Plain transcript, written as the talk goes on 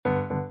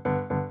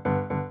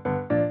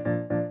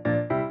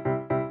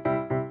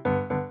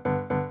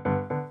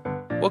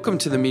Welcome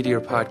to the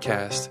Meteor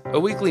Podcast, a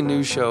weekly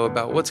news show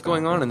about what's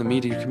going on in the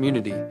Meteor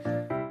community.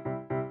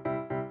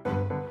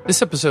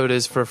 This episode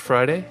is for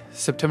Friday,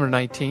 September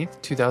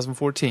 19th,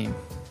 2014.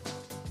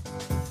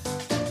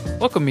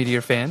 Welcome,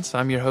 Meteor fans.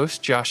 I'm your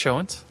host, Josh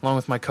Owens, along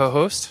with my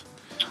co-host,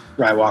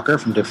 Rye Walker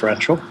from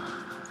Differential.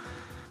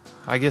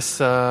 I guess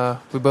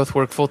we both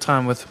work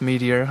full-time with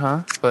Meteor,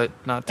 huh? But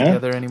not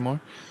together anymore.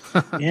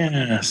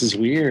 Yeah, this is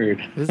weird.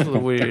 This is a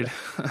little weird.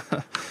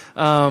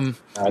 No,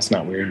 it's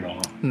not weird at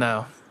all.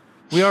 No.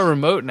 We are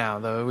remote now,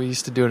 though. We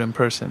used to do it in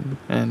person.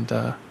 And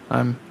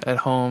I'm at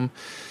home,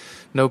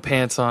 no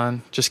pants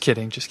on. Just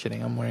kidding.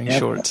 I'm wearing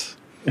shorts.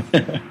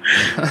 Anyway.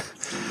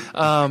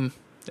 You're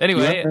not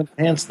wearing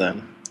pants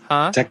then.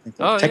 Huh?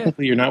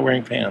 Technically, you're not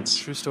wearing pants.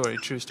 True story.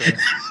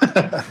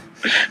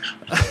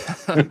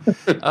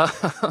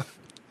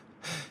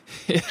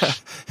 Yeah.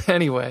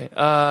 Anyway,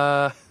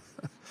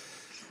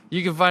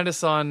 you can find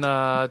us on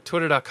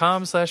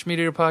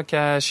twitter.com/Meteor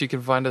Podcast. You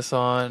can find us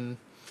on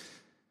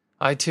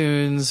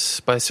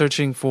iTunes by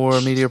searching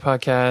for Meteor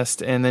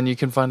Podcast, and then you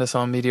can find us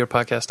on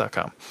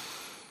meteorpodcast.com.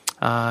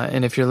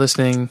 And if you're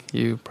listening,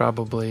 you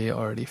probably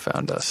already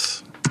found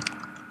us.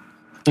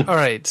 All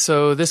right,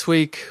 so this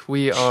week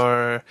we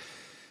are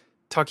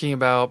talking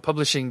about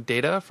publishing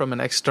data from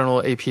an external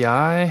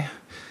API.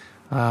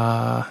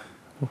 I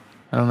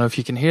don't know if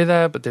you can hear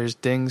that, but there's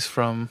dings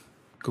from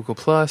Google+.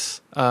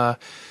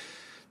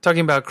 Talking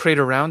about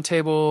Creator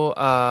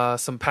Roundtable,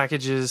 some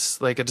packages,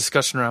 like a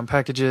discussion around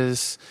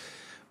packages,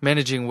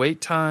 managing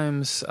wait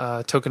times,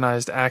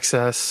 tokenized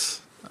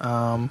access,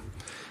 and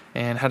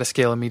how to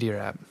scale a Meteor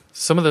app.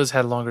 Some of those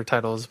had longer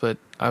titles, but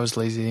I was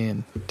lazy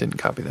and didn't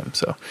copy them.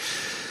 So,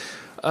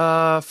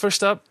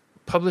 first up,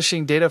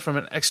 publishing data from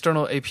an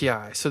external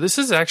API. So this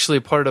is actually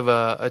part of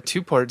a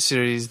two-part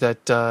series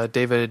that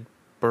David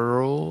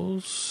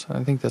Burrows,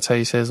 I think that's how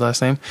you say his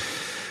last name,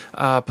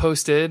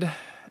 posted.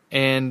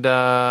 And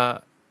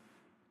I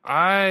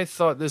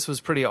thought this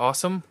was pretty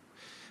awesome.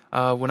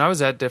 When I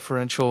was at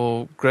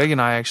Differential, Greg and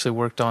I actually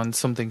worked on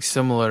something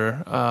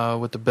similar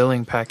with the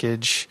billing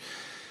package.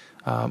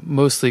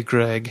 Mostly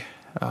Greg.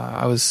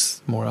 I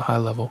was more a high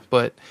level.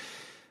 But,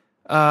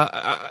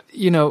 the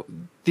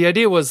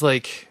idea was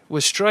like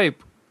with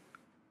Stripe,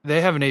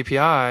 they have an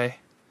API.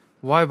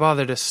 Why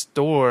bother to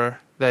store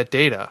that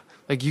data?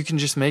 Like you can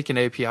just make an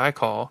API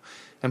call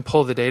and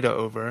pull the data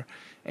over.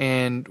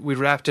 And we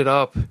wrapped it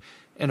up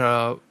in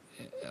a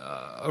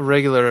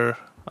regular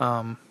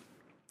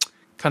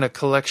kind of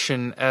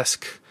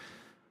collection-esque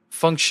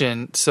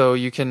function. So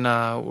you can,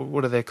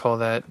 what do they call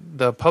that?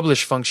 The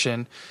publish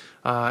function.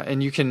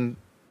 And you can,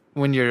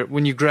 when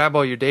you grab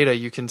all your data,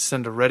 you can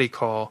send a ready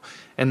call,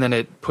 and then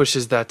it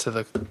pushes that to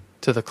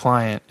the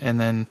client. And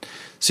then,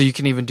 so you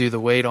can even do the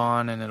wait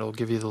on, and it'll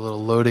give you the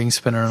little loading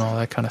spinner and all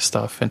that kind of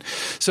stuff. And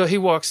so he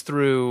walks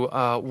through,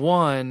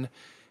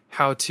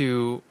 how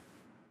to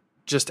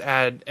just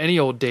add any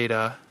old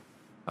data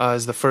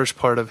as the first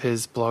part of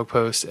his blog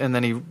post, and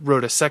then he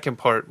wrote a second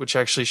part which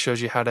actually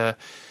shows you how to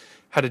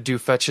do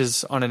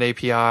fetches on an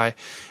API.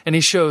 And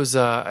he shows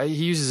he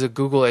uses a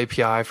Google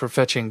API for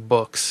fetching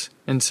books,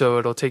 and so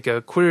it'll take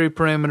a query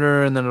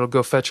parameter and then it'll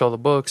go fetch all the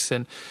books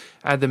and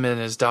add them in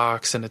as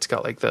docs, and it's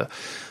got like the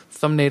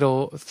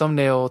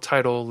thumbnail,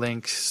 title,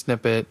 link,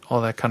 snippet,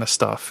 all that kind of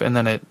stuff, and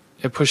then it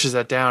pushes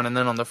that down. And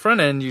then on the front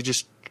end you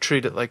just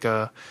treat it like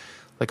a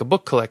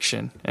book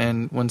collection,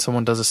 and when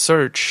someone does a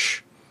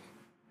search,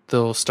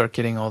 they'll start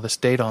getting all this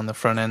data on the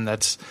front end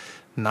that's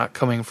not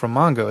coming from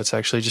Mongo. It's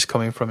actually just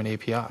coming from an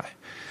API.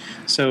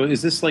 So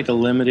is this like a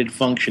limited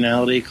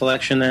functionality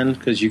collection then?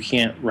 Because you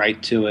can't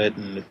write to it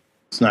and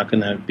it's not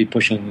going to be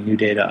pushing new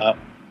data up?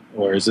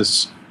 Or is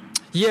this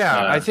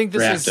I think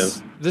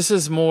reactive? This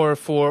is more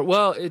for,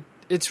 well,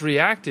 it's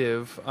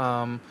reactive.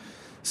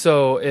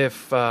 So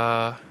if,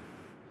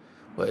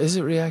 is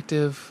it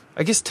reactive?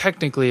 I guess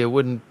technically it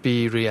wouldn't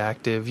be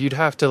reactive. You'd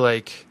have to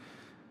like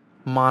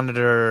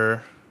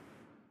monitor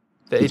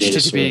the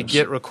HTTP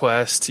GET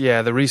request,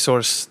 the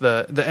resource,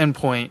 the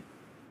endpoint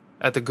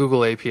at the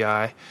Google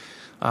API,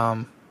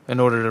 in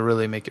order to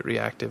really make it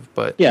reactive.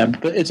 But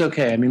it's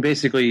okay. I mean,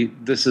 basically,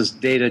 this is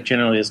data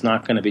generally is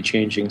not going to be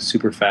changing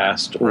super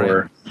fast,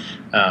 or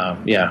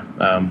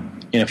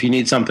if you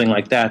need something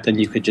like that, then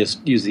you could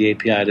just use the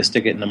API to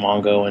stick it into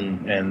Mongo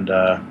and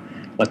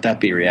let that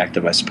be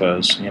reactive, I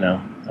suppose.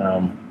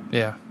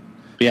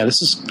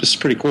 This is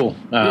pretty cool.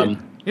 And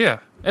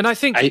I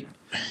think.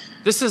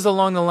 This is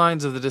along the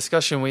lines of the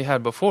discussion we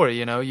had before.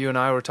 You and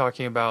I were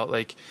talking about,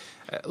 like,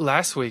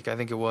 last week, I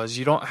think it was,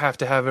 you don't have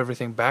to have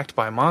everything backed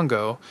by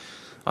Mongo.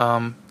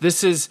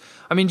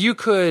 You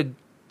could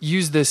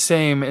use this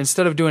same,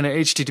 instead of doing an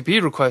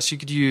HTTP request, you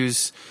could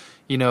use,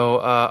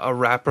 a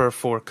wrapper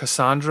for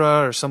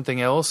Cassandra or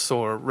something else,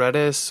 or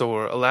Redis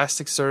or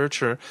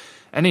Elasticsearch or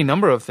any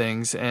number of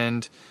things.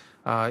 And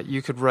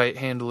you could write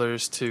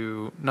handlers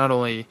to not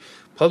only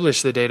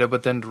publish the data,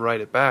 but then to write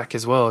it back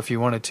as well if you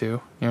wanted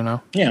to,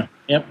 Yeah,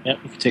 yep.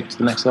 You can take it to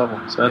the next level.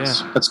 So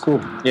that's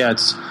cool. Yeah,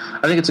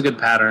 I think it's a good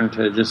pattern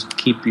to just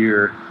keep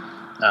your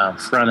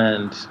front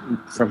end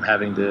from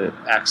having to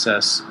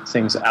access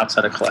things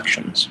outside of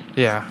collections.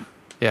 Yeah.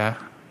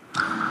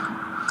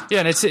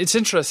 And it's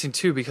interesting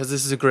too, because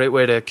this is a great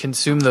way to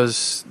consume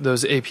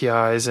those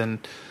APIs.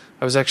 And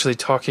I was actually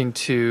talking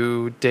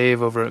to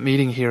Dave over at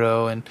Meeting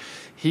Hero, and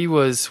he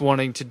was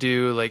wanting to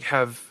do like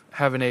have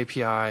an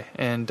API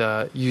and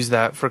use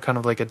that for kind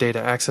of like a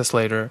data access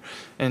layer.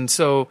 And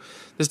so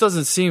this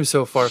doesn't seem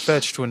so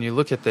far-fetched when you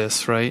look at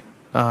this, right?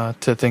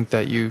 To think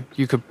that you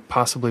could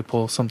possibly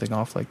pull something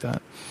off like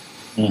that.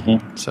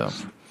 Mm-hmm. So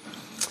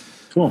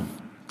cool,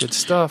 good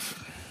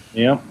stuff.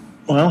 Yeah.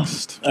 Well,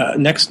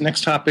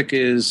 next topic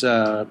is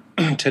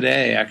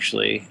today.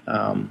 Actually,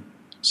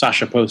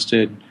 Sasha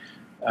posted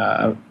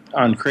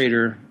on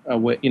Crater,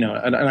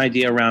 an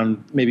idea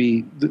around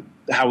maybe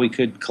how we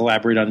could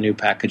collaborate on new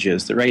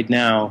packages. That right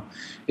now,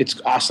 it's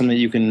awesome that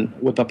you can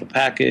whip up a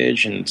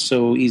package, and it's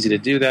so easy to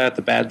do that.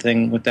 The bad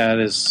thing with that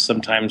is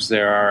sometimes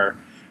there are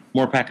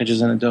more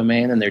packages in a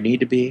domain than there need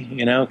to be,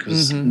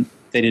 because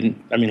they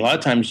didn't. I mean, a lot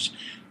of times,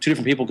 two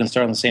different people can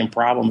start on the same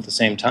problem at the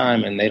same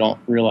time, and they don't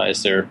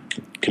realize they're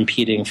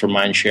competing for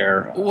mind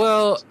share.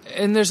 Well,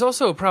 and there's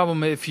also a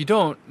problem if you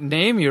don't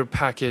name your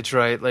package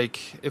right. Like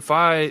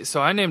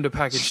I named a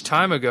package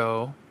time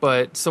ago,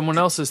 but someone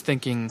else is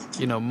thinking,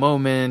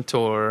 moment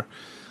or,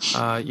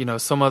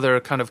 some other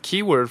kind of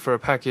keyword for a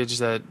package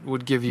that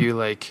would give you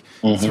like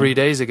 3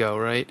 days ago,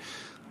 right?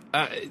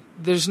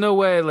 There's no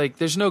way,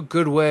 there's no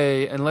good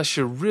way unless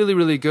you're really,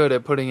 really good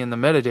at putting in the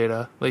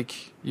metadata. Like,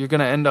 you're going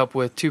to end up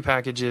with two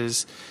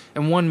packages,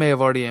 and one may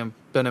have already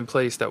been in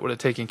place that would have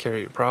taken care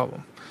of your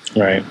problem.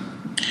 Right.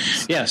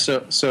 Yeah.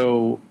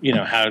 So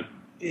how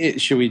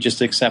should we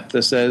just accept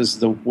this as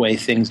the way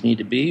things need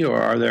to be,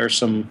 or are there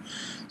some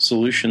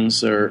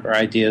solutions or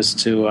ideas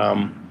to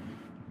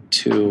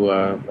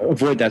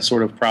avoid that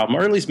sort of problem,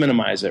 or at least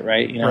minimize it?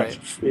 Right. Right.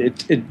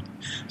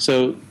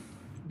 So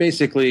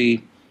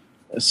basically,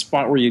 a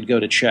spot where you'd go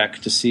to check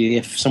to see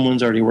if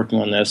someone's already working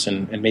on this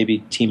and maybe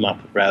team up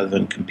rather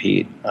than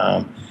compete.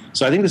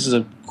 So I think this is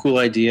a cool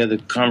idea. The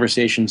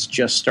conversation's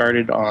just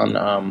started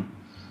on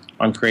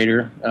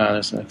Crater.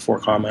 There's 4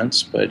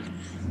 comments, but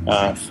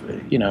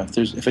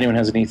if anyone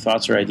has any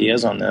thoughts or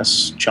ideas on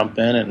this, jump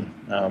in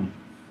and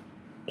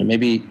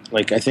maybe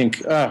I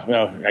think.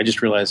 I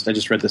just realized I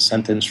just read the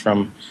sentence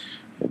from.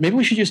 Maybe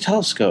we should use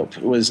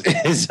Telescope. Is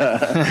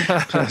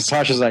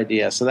Sasha's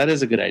idea, so that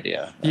is a good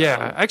idea.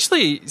 Yeah,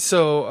 actually,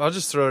 so I'll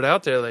just throw it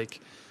out there.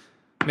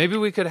 Maybe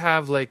we could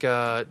have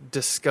a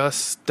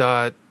discuss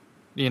dot,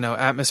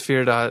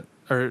 atmosphere dot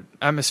or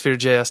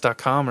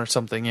atmospherejs.com or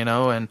something,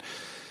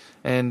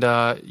 and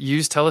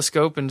use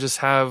Telescope and just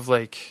have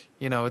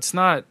it's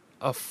not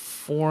a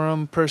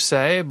forum per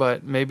se,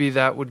 but maybe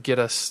that would get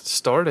us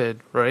started,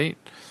 right?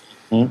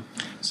 Mm-hmm.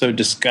 So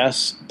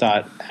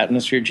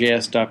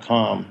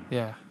discuss.atmospherejs.com.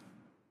 Yeah.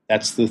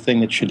 That's the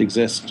thing that should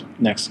exist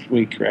next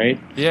week, right?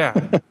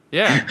 Yeah.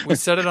 Yeah. We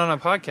said it on a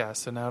podcast,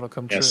 so now it'll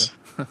come true.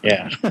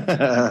 Yeah.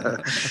 All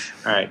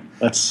right.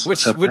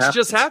 Which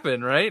just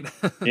happened, right?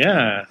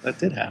 Yeah, that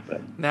did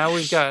happen. Now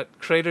we've got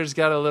Crater's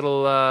got a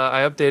little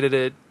I updated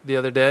it the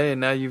other day, and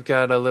now you've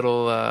got a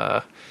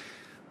little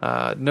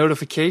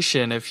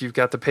notification if you've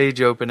got the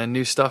page open and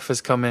new stuff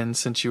has come in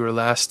since you were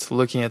last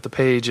looking at the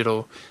page.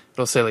 It'll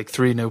say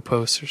 3 new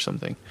posts or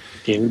something.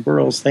 David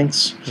Burrows,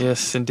 thanks.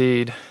 Yes,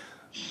 indeed.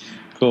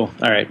 Cool.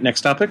 All right,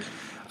 next topic.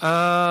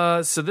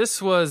 So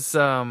this was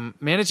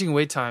managing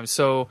wait time.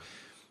 So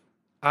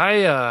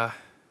I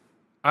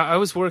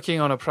was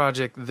working on a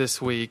project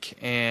this week,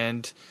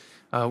 and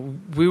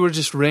we were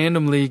just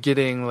randomly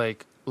getting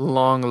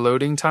long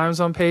loading times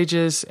on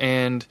pages,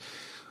 and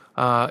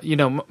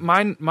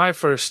my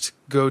first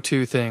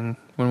go-to thing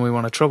when we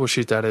want to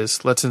troubleshoot that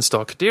is let's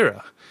install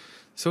Kadira.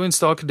 So we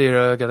install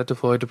Kadira, got it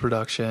deployed to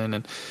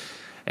production,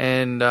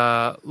 and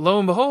lo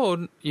and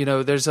behold,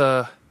 there's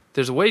a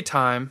wait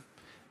time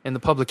in the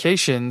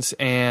publications,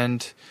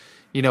 and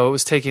it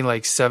was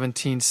taking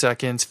 17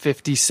 seconds,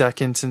 50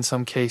 seconds in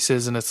some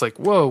cases, and it's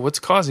whoa, what's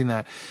causing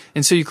that?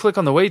 And so you click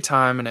on the wait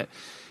time, and it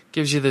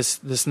gives you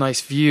this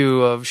nice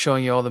view of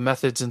showing you all the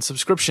methods and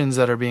subscriptions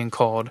that are being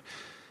called,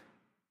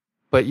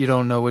 but you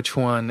don't know which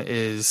one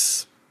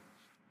is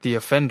the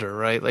offender,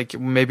 right?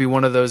 Maybe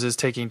one of those is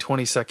taking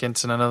 20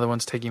 seconds and another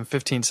one's taking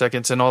 15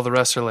 seconds, and all the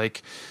rest are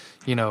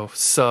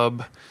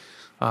sub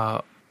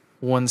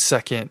 1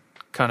 second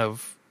kind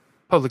of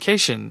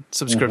publication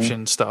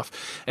subscription stuff.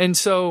 And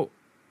so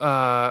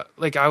I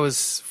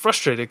was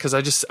frustrated because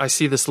I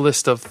see this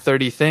list of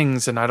 30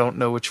 things and I don't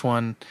know which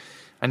one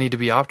I need to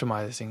be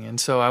optimizing. And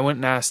so I went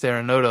and asked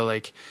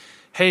Arunoda,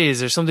 hey, is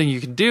there something you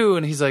can do?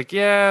 And he's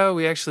yeah,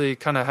 we actually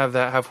kind of have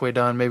that halfway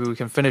done. Maybe we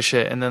can finish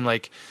it. And then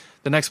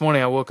the next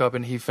morning I woke up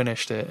and he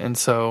finished it. And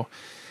so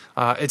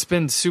it's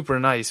been super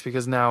nice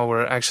because now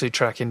we're actually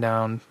tracking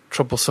down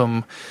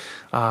troublesome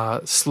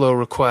slow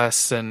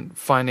requests and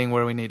finding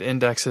where we need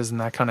indexes and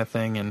that kind of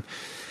thing. And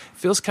it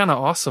feels kind of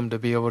awesome to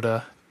be able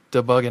to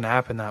debug an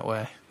app in that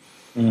way.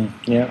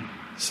 Yeah.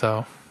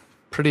 So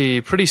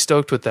pretty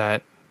stoked with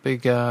that.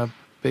 Big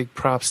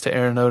props to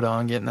Arunoda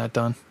on getting that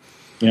done.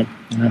 Yep.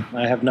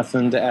 I have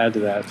nothing to add to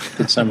that.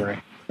 Good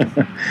summary. All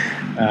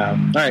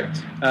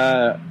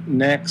right.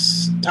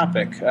 Next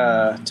topic: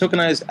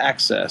 tokenized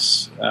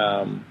access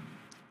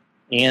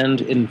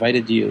and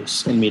invited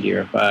use in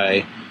Meteor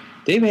by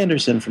Dave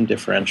Anderson from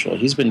Differential.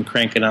 He's been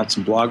cranking out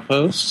some blog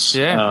posts.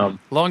 Yeah,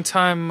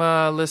 long-time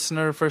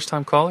listener,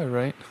 first-time caller,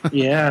 right?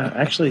 Yeah,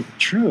 actually,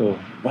 true.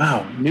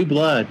 Wow, new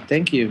blood.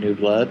 Thank you, new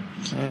blood.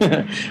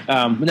 Yeah.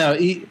 No,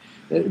 he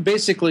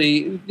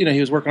basically, he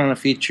was working on a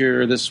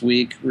feature this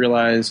week,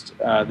 realized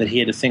that he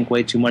had to think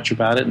way too much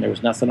about it, and there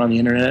was nothing on the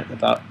internet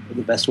about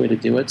the best way to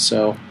do it.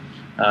 So,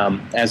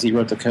 as he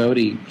wrote the code,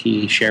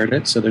 he shared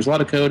it. So there's a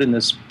lot of code in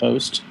this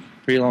post,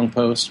 pretty long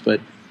post,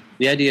 but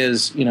the idea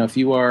is, if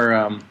you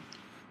are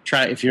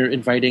if you're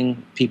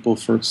inviting people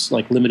for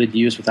like limited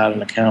use without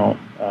an account,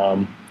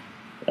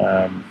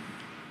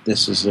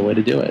 this is the way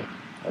to do it,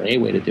 or a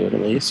way to do it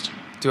at least.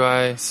 Do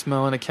I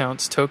smell an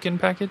accounts token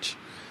package?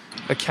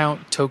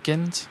 Account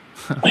tokens?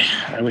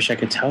 I wish I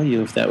could tell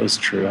you if that was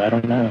true. I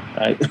don't know.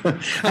 I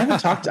haven't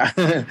talked. I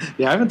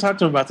haven't talked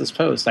to him about this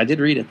post. I did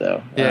read it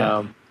though.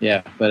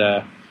 Yeah.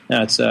 But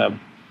no, it's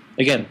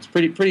again, it's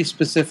pretty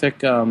specific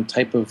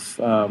type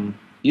of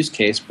use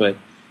case. But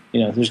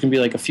there's going to be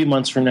like a few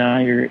months from now,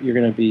 you're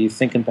going to be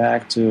thinking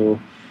back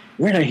to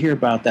where did I hear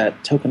about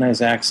that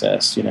tokenized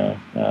access?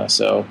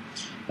 So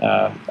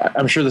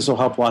I'm sure this will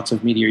help lots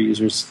of Meteor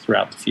users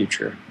throughout the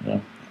future.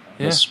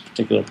 This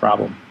particular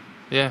problem.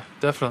 Yeah,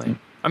 definitely.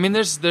 I mean,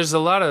 there's a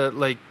lot of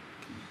like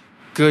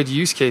good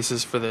use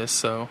cases for this,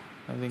 so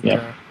I think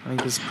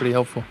this is pretty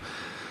helpful.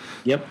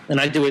 Yep, and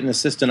I do it in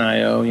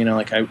Assistant.io.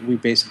 We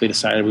basically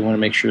decided we want to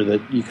make sure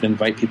that you can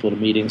invite people to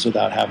meetings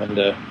without having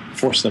to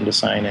force them to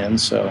sign in.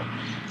 So,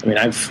 I mean,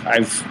 I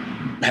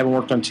haven't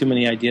worked on too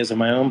many ideas of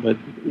my own, but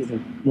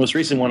the most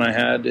recent one I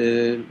had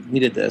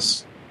needed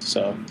this,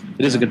 so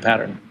it is a good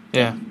pattern.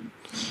 Yeah.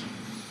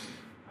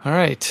 All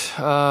right.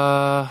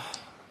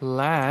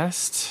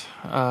 Last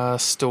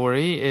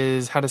story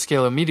is how to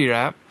scale a Meteor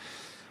app.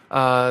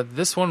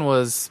 This one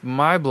was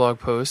my blog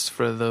post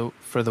for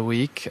the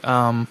week.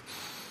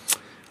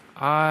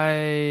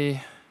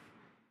 I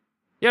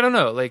don't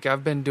know. Like,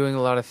 I've been doing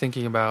a lot of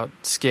thinking about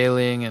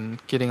scaling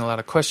and getting a lot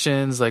of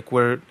questions. Like,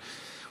 where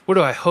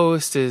do I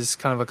host is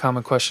kind of a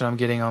common question I'm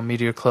getting on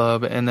Meteor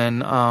Club. And then,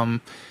 how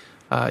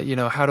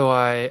do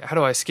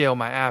I scale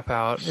my app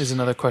out is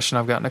another question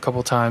I've gotten a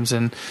couple times.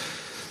 And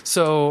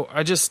so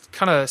I just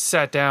kind of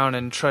sat down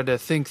and tried to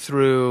think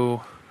through,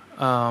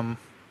 what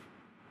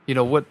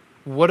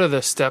are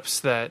the steps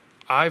that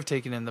I've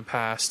taken in the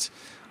past,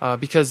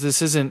 because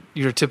this isn't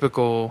your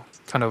typical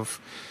kind of,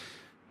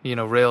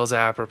 Rails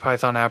app or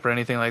Python app or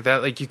anything like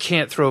that. Like, you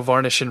can't throw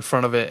Varnish in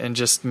front of it and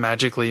just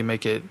magically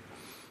make it,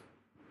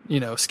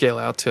 scale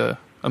out to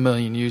 1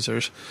 million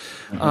users.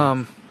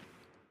 Mm-hmm.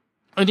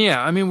 And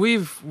yeah, I mean,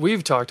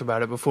 we've talked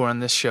about it before on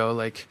this show.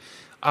 Like,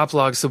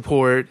 oplog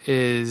support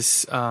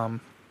is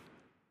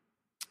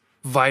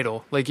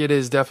vital. Like, it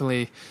is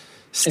definitely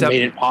it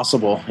made it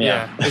possible.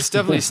 Yeah, it's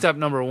definitely step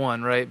number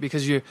one, right?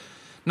 Because you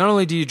not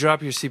only do you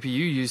drop your CPU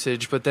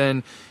usage, but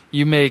then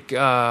you make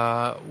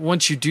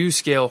once you do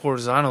scale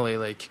horizontally,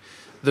 like,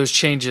 those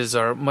changes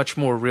are much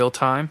more real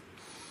time.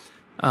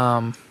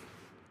 And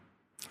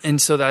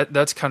so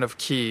that's kind of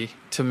key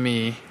to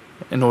me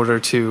in order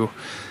to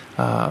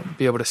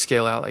be able to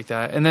scale out like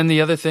that. And then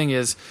the other thing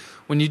is,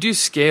 when you do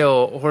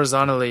scale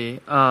horizontally,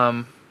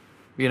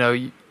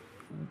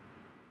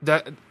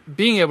 that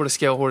being able to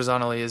scale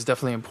horizontally is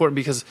definitely important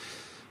because,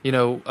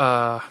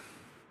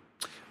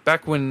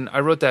 back when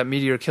I wrote that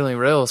Meteor Killing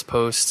Rails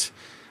post,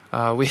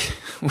 we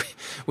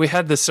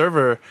had the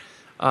server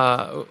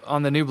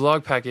on the new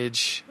blog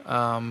package,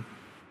 and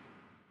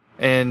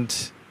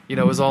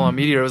it was all on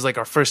Meteor. It was like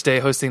our first day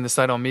hosting the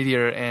site on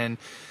Meteor, and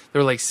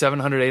there were like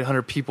 700,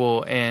 800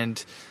 people,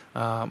 and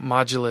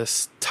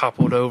Modulus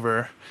toppled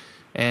over,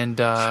 and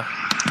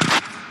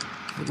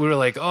we were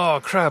like, oh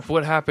crap,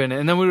 what happened?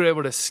 And then we were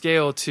able to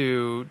scale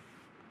to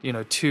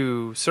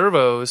 2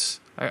 servos.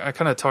 I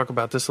kind of talk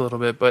about this a little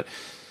bit, but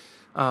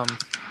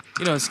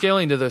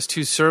scaling to those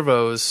 2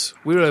 servos,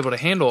 we were able to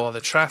handle all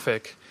the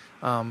traffic.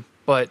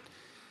 But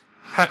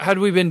had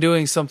we been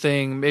doing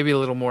something maybe a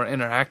little more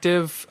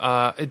interactive,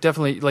 it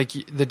definitely, like,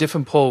 the diff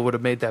and pull would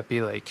have made that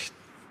be like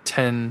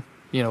 10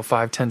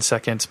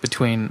 seconds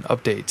between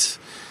updates,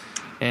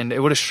 and it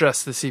would have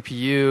stressed the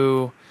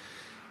CPU.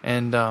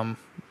 And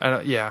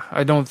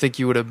I don't think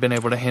you would have been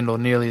able to handle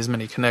nearly as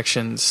many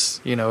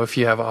connections, if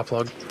you have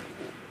oplog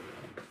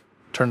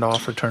turned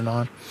off or turned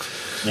on.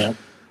 Yeah.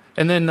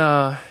 And then,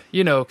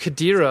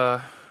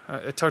 Kadira,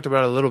 I talked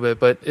about it a little bit,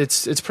 but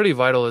it's pretty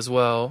vital as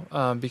well,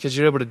 because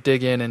you're able to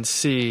dig in and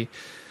see,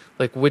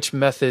 like, which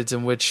methods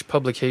and which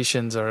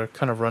publications are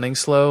kind of running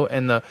slow.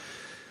 And the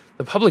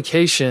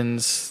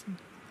publications,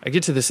 I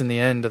get to this in the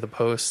end of the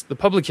post, the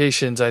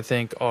publications, I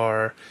think,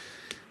 are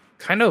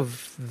kind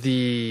of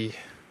the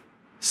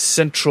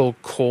central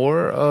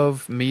core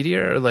of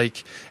Meteor.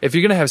 Like, if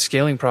you're going to have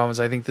scaling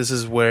problems, I think this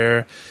is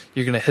where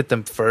you're going to hit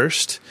them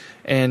first.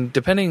 And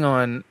depending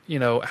on,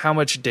 how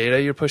much data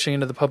you're pushing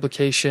into the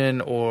publication,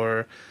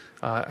 or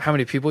how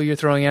many people you're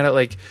throwing at it.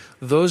 Like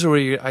those are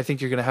where I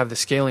think you're going to have the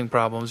scaling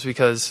problems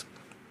because,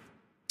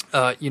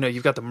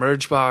 you've got the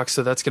merge box,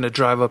 so that's going to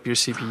drive up your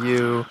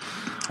CPU.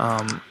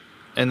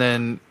 And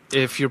then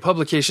if your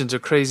publications are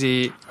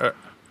crazy,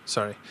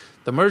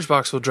 the merge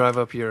box will drive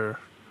up your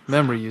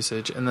memory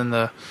usage, and then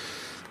the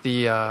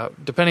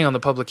depending on the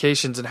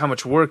publications and how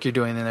much work you're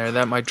doing in there,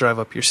 that might drive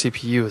up your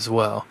CPU as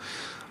well.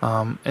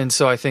 And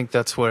so I think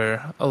that's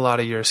where a lot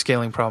of your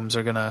scaling problems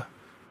are gonna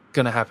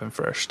happen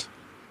first.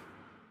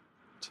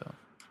 So.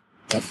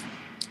 Yep.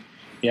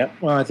 Yeah.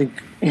 Well, I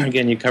think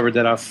again you covered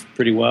that off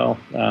pretty well.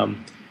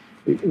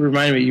 It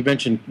reminded me. You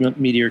mentioned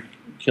Meteor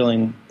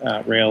killing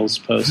Rails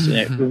post, and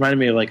it reminded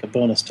me of like a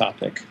bonus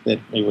topic that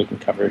maybe we can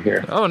cover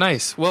here. Oh,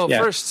 nice. Well,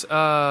 first,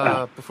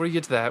 before you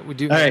get to that, we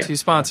do have two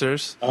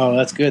sponsors. Oh,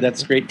 that's good.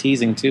 That's great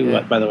teasing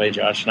too. By the way,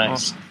 Josh,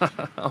 nice.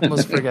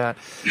 Almost forgot.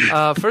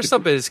 First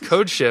up is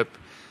CodeShip.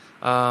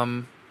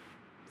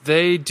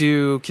 They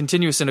do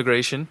continuous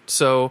integration.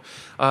 So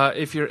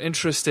if you're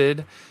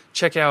interested,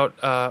 check out.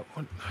 Going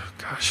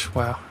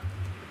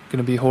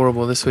to be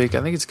horrible this week.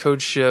 I think it's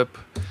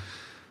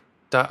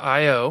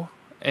CodeShip.io.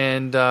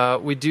 And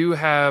we do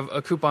have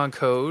a coupon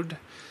code.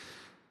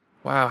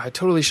 Wow, I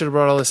totally should have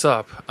brought all this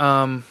up.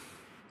 I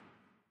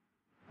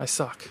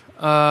suck.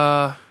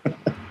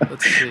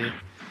 Let's see.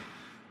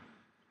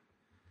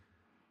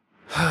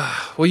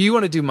 Well, you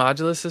want to do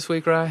Modulus this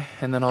week, Rye?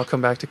 And then I'll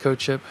come back to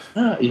CodeShip?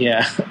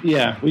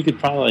 Yeah. We could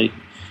probably,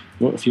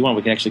 if you want,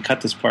 we can actually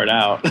cut this part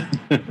out.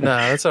 No,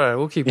 that's all right.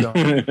 We'll keep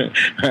going.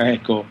 All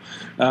right, cool.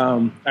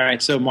 All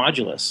right, so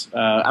Modulus.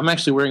 I'm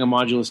actually wearing a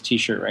Modulus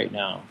t-shirt right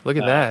now. Look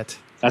at that.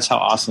 That's how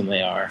awesome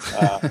they are.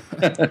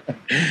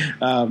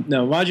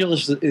 No,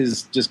 Modulus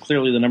is just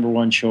clearly the number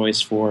one choice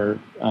for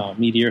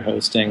Meteor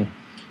hosting.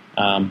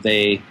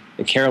 They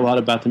care a lot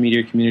about the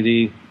Meteor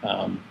community.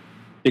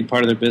 Big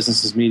part of their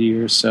business is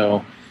Meteor,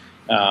 so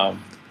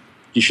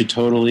you should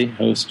totally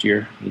host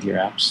your Meteor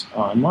apps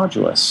on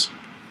Modulus.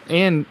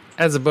 And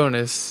as a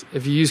bonus,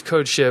 if you use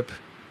CodeShip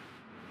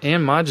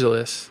and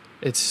Modulus,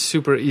 it's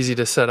super easy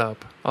to set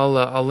up.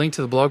 I'll link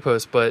to the blog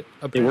post, but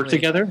they work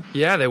together.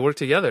 Yeah, they work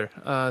together.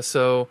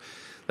 So,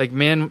 like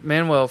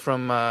Manuel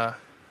from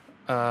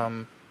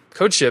CodeShip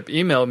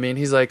emailed me, and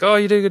he's like, "Oh,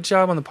 you did a good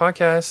job on the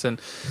podcast," and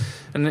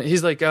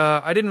he's like,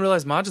 "I didn't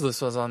realize Modulus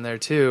was on there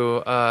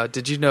too.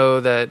 Did you know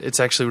that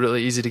it's actually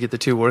really easy to get the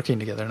two working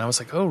together?" And I was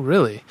like, "Oh,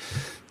 really?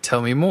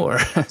 Tell me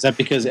more." Is that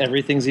because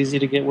everything's easy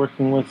to get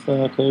working with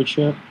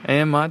CodeShip?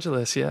 And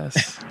Modulus,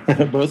 yes.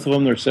 Both of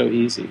them are so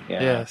easy.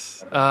 Yeah.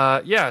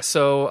 Yes.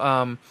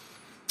 So,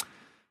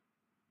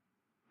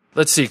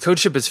 let's see.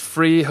 CodeShip is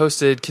free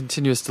hosted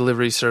continuous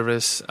delivery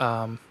service.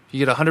 You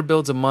get 100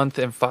 builds a month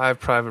and 5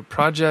 private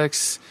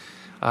projects.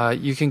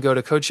 You can go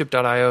to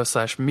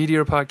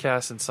codeship.io/Meteor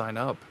podcast and sign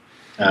up.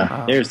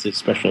 There's the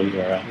special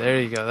URL.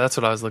 There you go. That's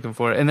what I was looking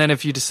for. And then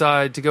if you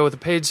decide to go with a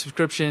paid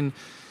subscription,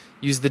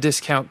 use the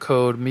discount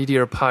code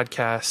Meteor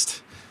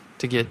Podcast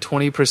to get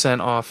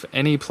 20% off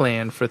any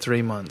plan for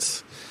 3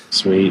 months.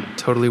 Sweet.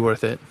 Totally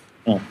worth it.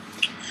 Oh.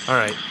 All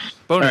right.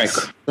 Bonus.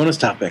 All right. Bonus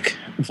topic.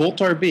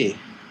 VoltRB.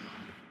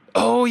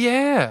 Oh,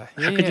 yeah.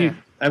 How could you?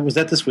 Was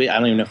that this week? I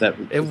don't even know if that.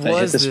 It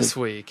was this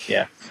week.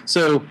 Yeah.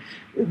 So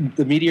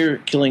the Meteor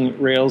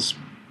killing Rails.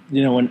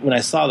 When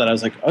I saw that, I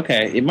was like,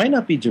 okay, it might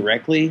not be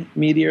directly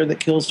Meteor that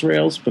kills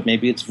Rails, but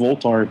maybe it's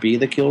VoltRB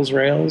that kills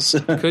Rails.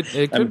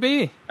 It could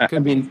be.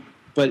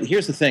 But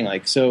here's the thing, I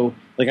was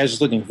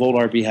just looking,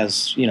 VoltRB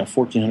has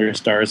 1,400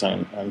 stars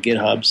on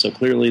GitHub, so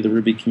clearly the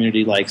Ruby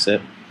community likes it.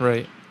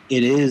 Right.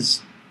 It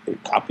is a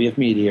copy of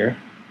Meteor,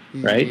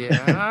 right?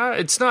 Yeah,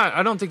 it's not.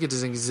 I don't think it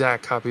is an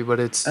exact copy, but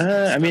it's.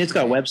 It's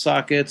got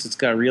WebSockets, it's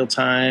got real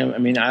time.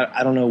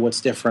 I don't know what's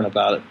different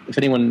about it. If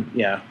anyone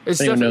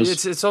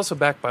knows, it's also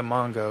backed by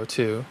Mongo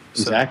too.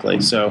 So.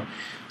 Exactly. So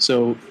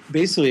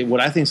basically,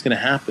 what I think is going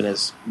to happen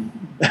is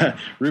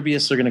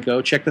Rubyists are going to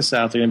go check this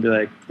out. They're going to be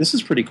like, "This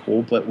is pretty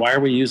cool, but why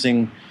are we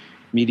using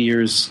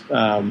Meteor's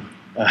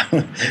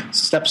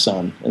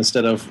stepson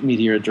instead of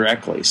Meteor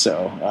directly?"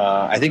 So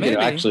I think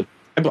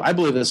I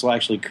believe this will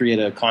actually create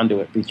a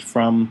conduit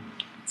from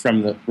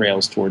the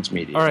Rails towards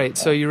Meteor. All right.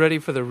 So you ready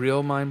for the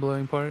real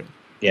mind-blowing part?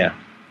 Yeah.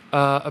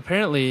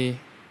 Apparently,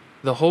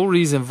 the whole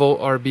reason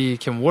VoltRB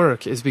can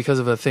work is because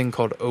of a thing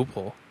called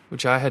Opal,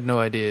 which I had no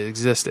idea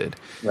existed.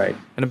 Right.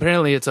 And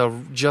apparently it's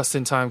a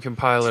just-in-time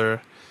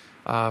compiler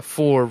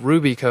for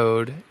Ruby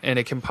code, and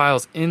it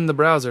compiles in the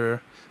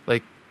browser,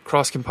 like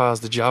cross-compiles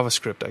the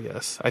JavaScript, I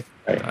guess. I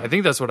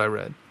think that's what I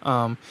read.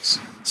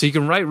 So you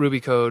can write Ruby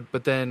code,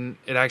 but then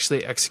it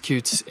actually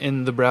executes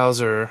in the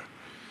browser.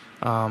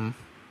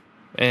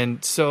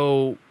 And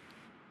so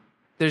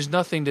there's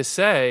nothing to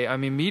say. I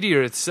mean,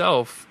 Meteor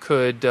itself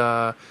could,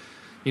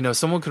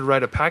 someone could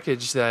write a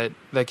package that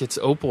gets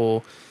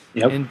Opal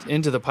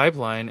into the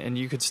pipeline, and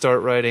you could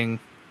start writing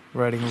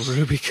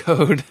Ruby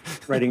code.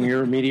 Writing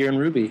your Meteor in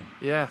Ruby.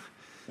 Yeah.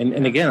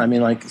 And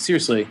again,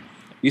 seriously,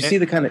 you see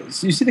the kind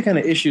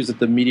of issues that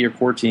the Meteor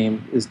core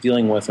team is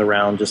dealing with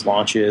around just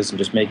launches and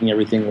just making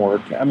everything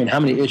work. I mean,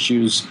 how many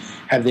issues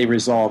have they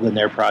resolved in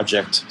their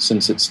project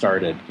since it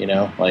started?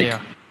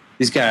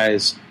 these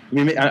guys. I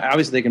mean,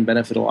 obviously they can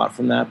benefit a lot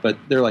from that, but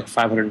they're like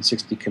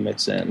 560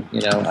 commits in.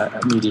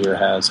 Meteor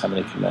has how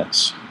many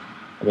commits?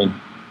 I mean,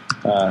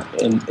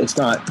 and it's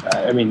not.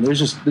 I mean, there's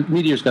just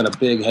Meteor's got a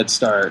big head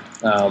start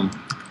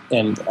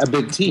and a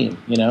big team.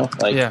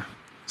 Yeah.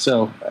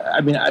 So I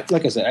mean,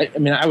 like I said,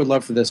 I would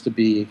love for this to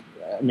be.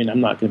 I mean,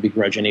 I'm not going to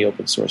begrudge any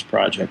open source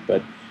project,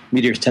 but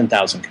Meteor's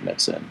 10,000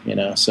 commits in.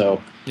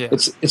 So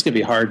it's going to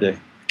be hard to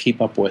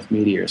keep up with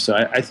Meteor. So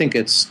I think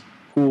it's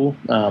cool.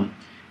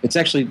 It's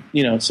actually,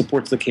 it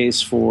supports the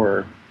case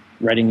for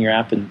writing your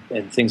app and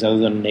things other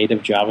than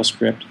native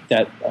JavaScript.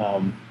 That,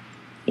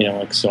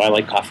 so I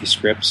like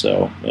CoffeeScript.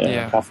 So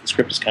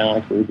CoffeeScript is kind of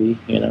like Ruby.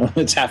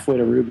 It's halfway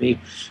to Ruby.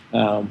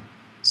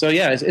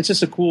 It's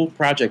just a cool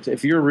project.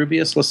 If you're a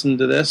Rubyist, listen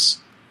to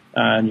this,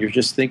 and you're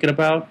just thinking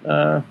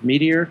about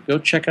Meteor, go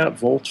check out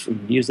Volt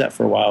and use that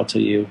for a while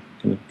till you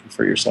can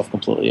convert yourself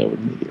completely over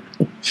to Meteor.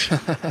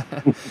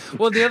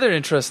 Well, the other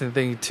interesting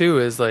thing too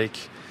is like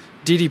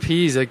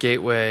DDP is a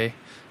gateway.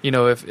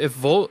 If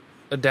Volt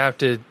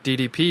adapted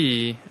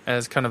DDP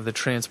as kind of the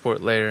transport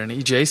layer in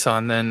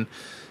eJSON, then,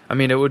 I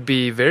mean, it would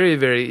be very,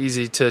 very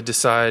easy to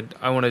decide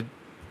I want to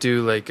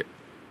do like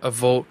a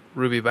Volt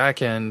Ruby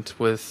backend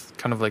with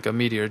kind of like a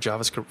Meteor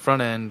JavaScript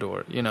front end,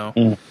 or,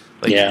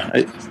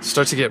 it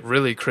starts to get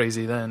really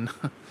crazy then.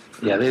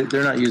 Yeah,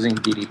 they're not using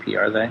DDP,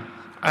 are they?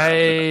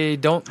 I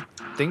don't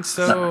think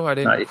so. I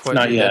didn't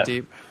quite get that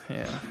deep.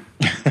 Yeah.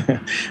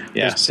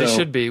 Yeah, they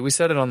should be. We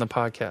said it on the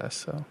podcast.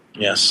 So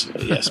yes.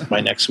 By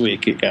next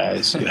week, you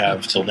guys, you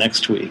have till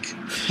next week.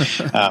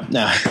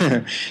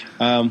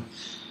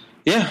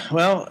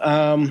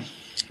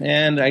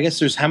 And I guess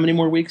there's how many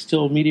more weeks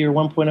till Meteor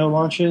 1.0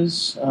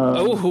 launches?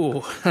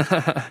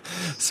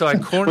 So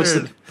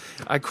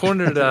I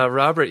cornered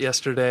Robert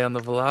yesterday on the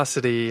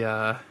Velocity.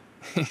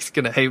 He's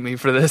gonna hate me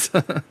for this.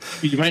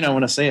 You might not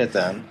want to say it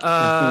then.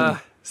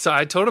 So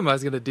I told him I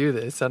was going to do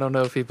this. I don't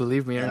know if he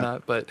believed me or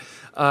not, but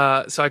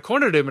so I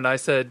cornered him and I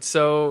said,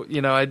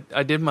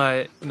 I did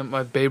my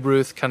Babe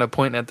Ruth kind of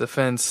point at the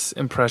fence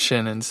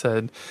impression and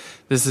said,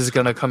 this is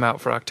going to come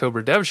out for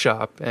October Dev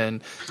Shop,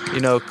 and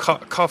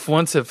cough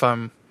once if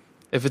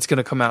it's going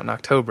to come out in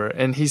October.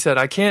 And he said,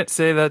 I can't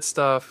say that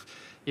stuff.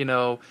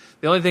 The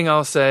only thing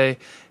I'll say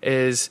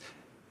is,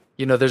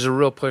 there's a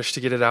real push to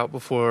get it out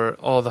before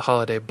all the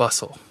holiday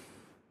bustle.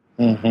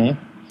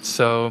 Mm-hmm.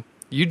 So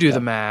you do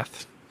the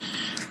math.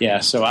 Yeah,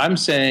 so I'm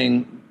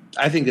saying,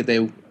 I think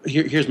that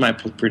here's my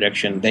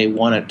prediction. They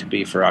want it to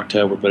be for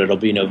October, but it'll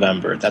be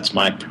November. That's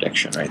my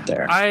prediction right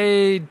there.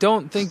 I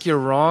don't think you're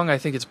wrong. I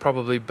think it's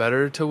probably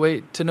better to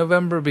wait to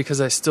November because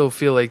I still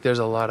feel like there's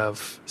a lot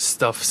of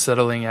stuff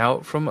settling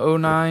out from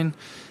 09.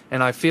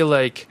 And I feel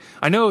like,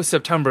 I know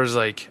September's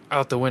like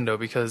out the window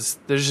because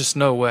there's just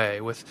no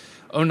way with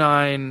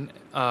 09,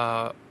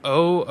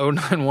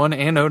 091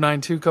 and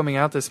 092 coming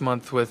out this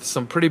month with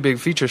some pretty big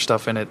feature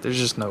stuff in it. There's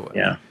just no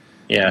way.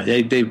 Yeah,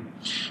 they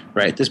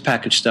right. This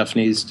package stuff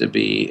needs to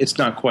be. It's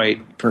not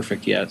quite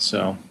perfect yet,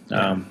 so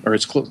or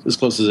it's as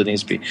close as it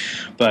needs to be.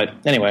 But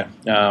anyway,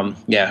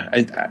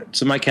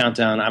 so my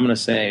countdown. I'm going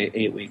to say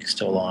 8 weeks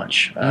till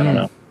launch. I don't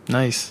know.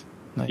 Nice.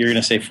 You're going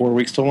to say 4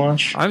 weeks till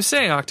launch? I'm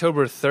saying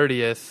October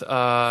 30th.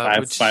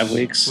 5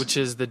 weeks, which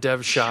is the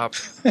Dev Shop.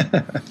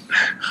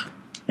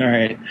 All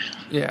right.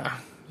 Yeah.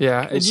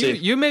 And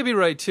you may be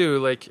right too.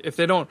 Like if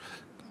they don't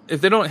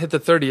hit the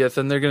 30th,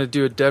 then they're going to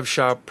do a Dev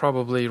Shop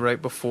probably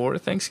right before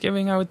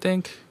Thanksgiving, I would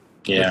think.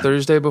 Yeah. The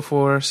Thursday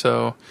before,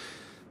 so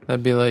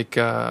that'd be like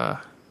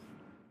November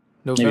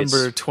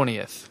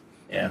 20th.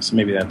 Yeah, so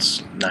maybe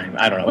that's 9.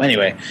 I don't know.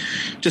 Anyway,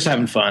 just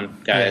having fun,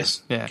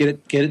 guys. Yeah. Get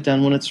it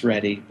done when it's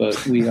ready,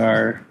 but we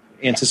are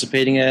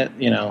anticipating it.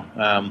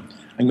 I'm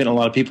getting a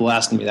lot of people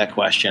asking me that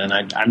question,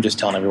 and I'm just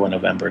telling everyone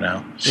November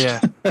now. Yeah.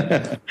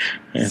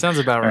 Sounds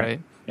about right.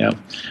 Yeah. All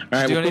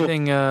right. Did you do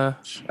anything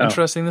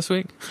interesting this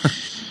week?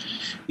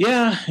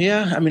 Yeah.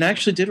 I mean, I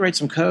actually did write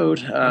some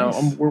code.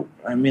 Nice.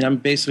 I'm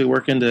basically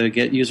working to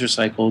get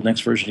UserCycle,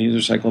 next version of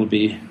UserCycle, to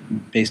be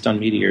based on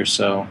Meteor.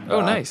 So.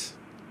 Nice.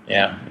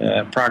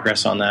 Yeah,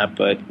 progress on that,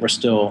 but we're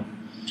still.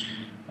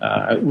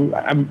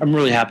 I'm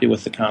really happy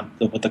with the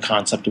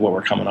concept of what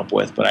we're coming up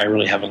with, but I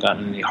really haven't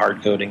gotten any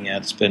hard coding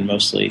yet. It's been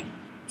mostly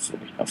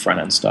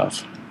front end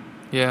stuff.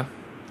 Yeah.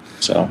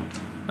 So.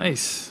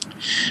 Nice.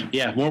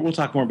 Yeah, we'll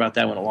talk more about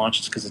that when it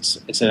launches because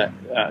it's a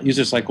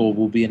UserCycle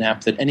will be an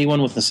app that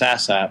anyone with a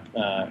SaaS app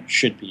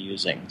should be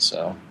using.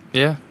 So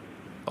yeah,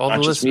 all not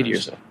the just listeners.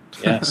 Meteor, so.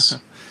 Yes.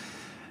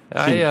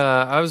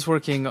 I was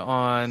working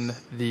on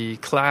the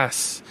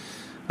class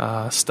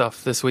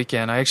stuff this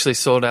weekend. I actually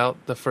sold out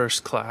the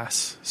first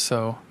class,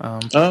 so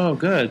oh,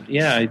 good.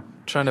 Yeah,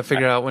 trying to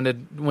figure out when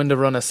to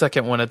run a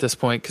second one at this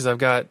point because I've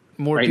got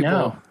more right people.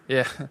 Now.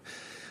 Yeah.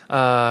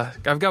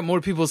 I've got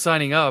more people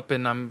signing up,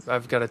 and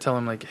I've got to tell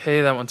them like,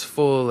 hey, that one's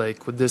full.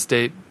 Like, would this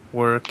date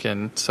work?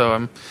 And so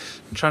I'm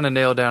trying to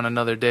nail down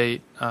another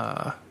date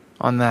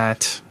on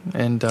that,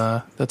 and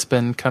that's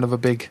been kind of a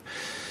big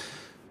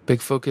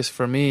focus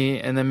for me.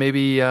 And then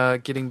maybe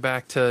getting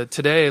back to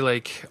today,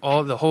 like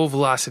the whole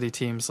Velocity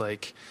team's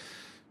like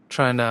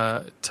trying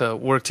to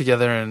work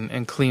together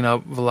and clean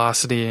up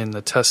Velocity in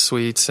the test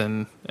suites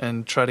and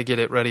try to get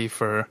it ready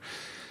for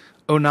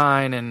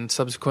 09 and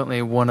subsequently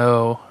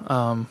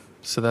 10.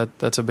 So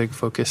that's a big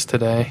focus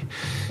today.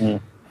 Mm.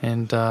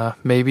 And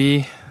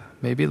maybe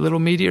a little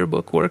Meteor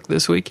book work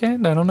this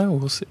weekend. I don't know.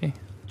 We'll see.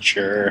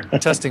 Sure.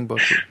 Testing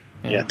book.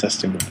 Yeah,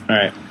 testing book. All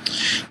right.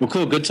 Well,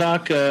 cool. Good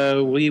talk.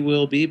 We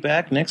will be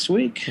back next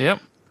week. Yep.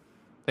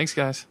 Thanks,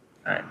 guys.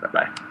 All right.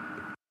 Bye-bye.